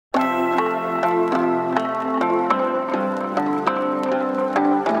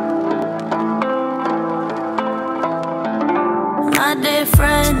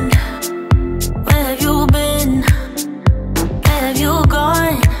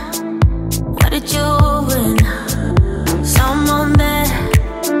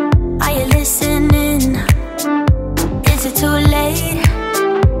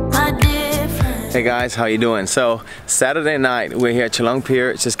Hey guys, how you doing? So Saturday night we're here at Chalong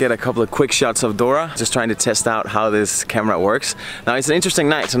Pier, just get a couple of quick shots of Dora, just trying to test out how this camera works. Now it's an interesting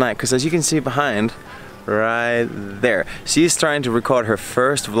night tonight because as you can see behind right there, she's trying to record her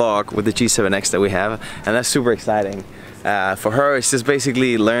first vlog with the G7X that we have, and that's super exciting. For her it's just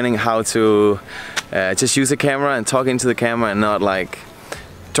basically learning how to just use the camera and talk into the camera and not like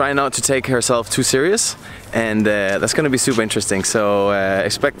try not to take herself too serious, and that's gonna be super interesting. So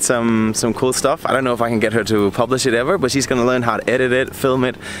expect some cool stuff. I don't know if I can get her to publish it ever, but she's gonna learn how to edit it, film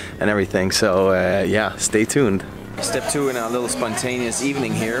it and everything. So yeah, stay tuned. Step 2 in our little spontaneous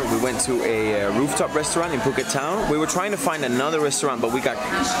evening here. We went to a rooftop restaurant in Phuket town. We were trying to find another restaurant, but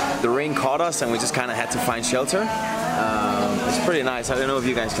the rain caught us and we just kind of had to find shelter. It's pretty nice. I don't know if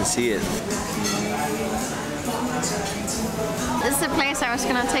you guys can see it. This is the place I was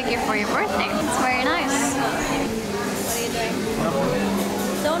gonna take you for your birthday. It's very nice. What are you doing?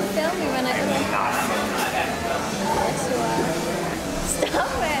 Don't film me when I do it. Yes, you are.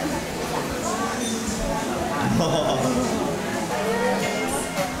 Stop it.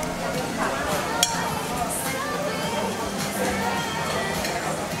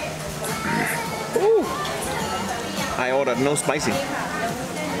 Ooh. I ordered no spicy.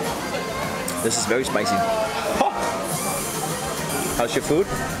 This is very spicy. How's your food?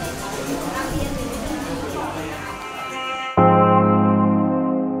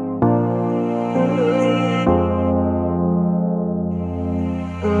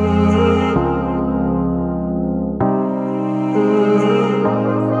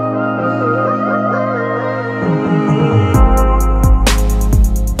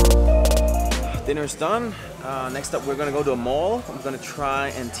 Dinner's done. Next up we're gonna go to a mall. I'm gonna try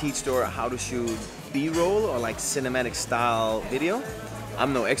and teach Dora how to shoot B-roll or like cinematic style video.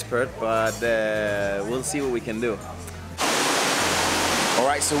 I'm no expert, but we'll see what we can do.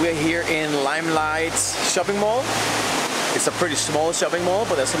 Alright, so we're here in Limelight shopping mall. It's a pretty small shopping mall,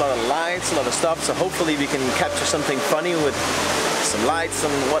 but there's a lot of lights, a lot of stuff, so hopefully we can capture something funny with some lights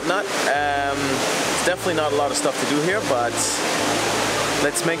and whatnot. It's definitely not a lot of stuff to do here, but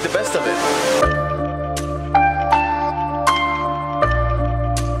let's make the best of it.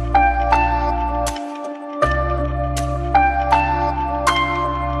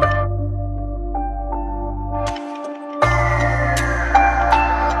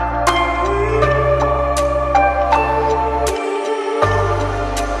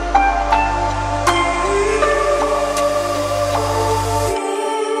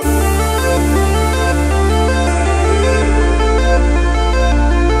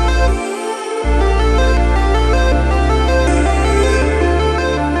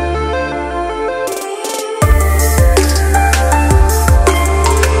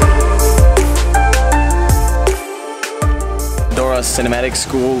 Cinematic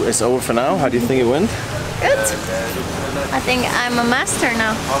school is over for now. How do you think it went? Good. I think I'm a master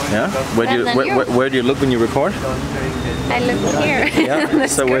now. Yeah? Where do you look when you record? I look here. Yeah.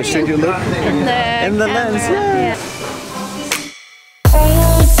 So where should you look? In the lens. Yeah. Yeah.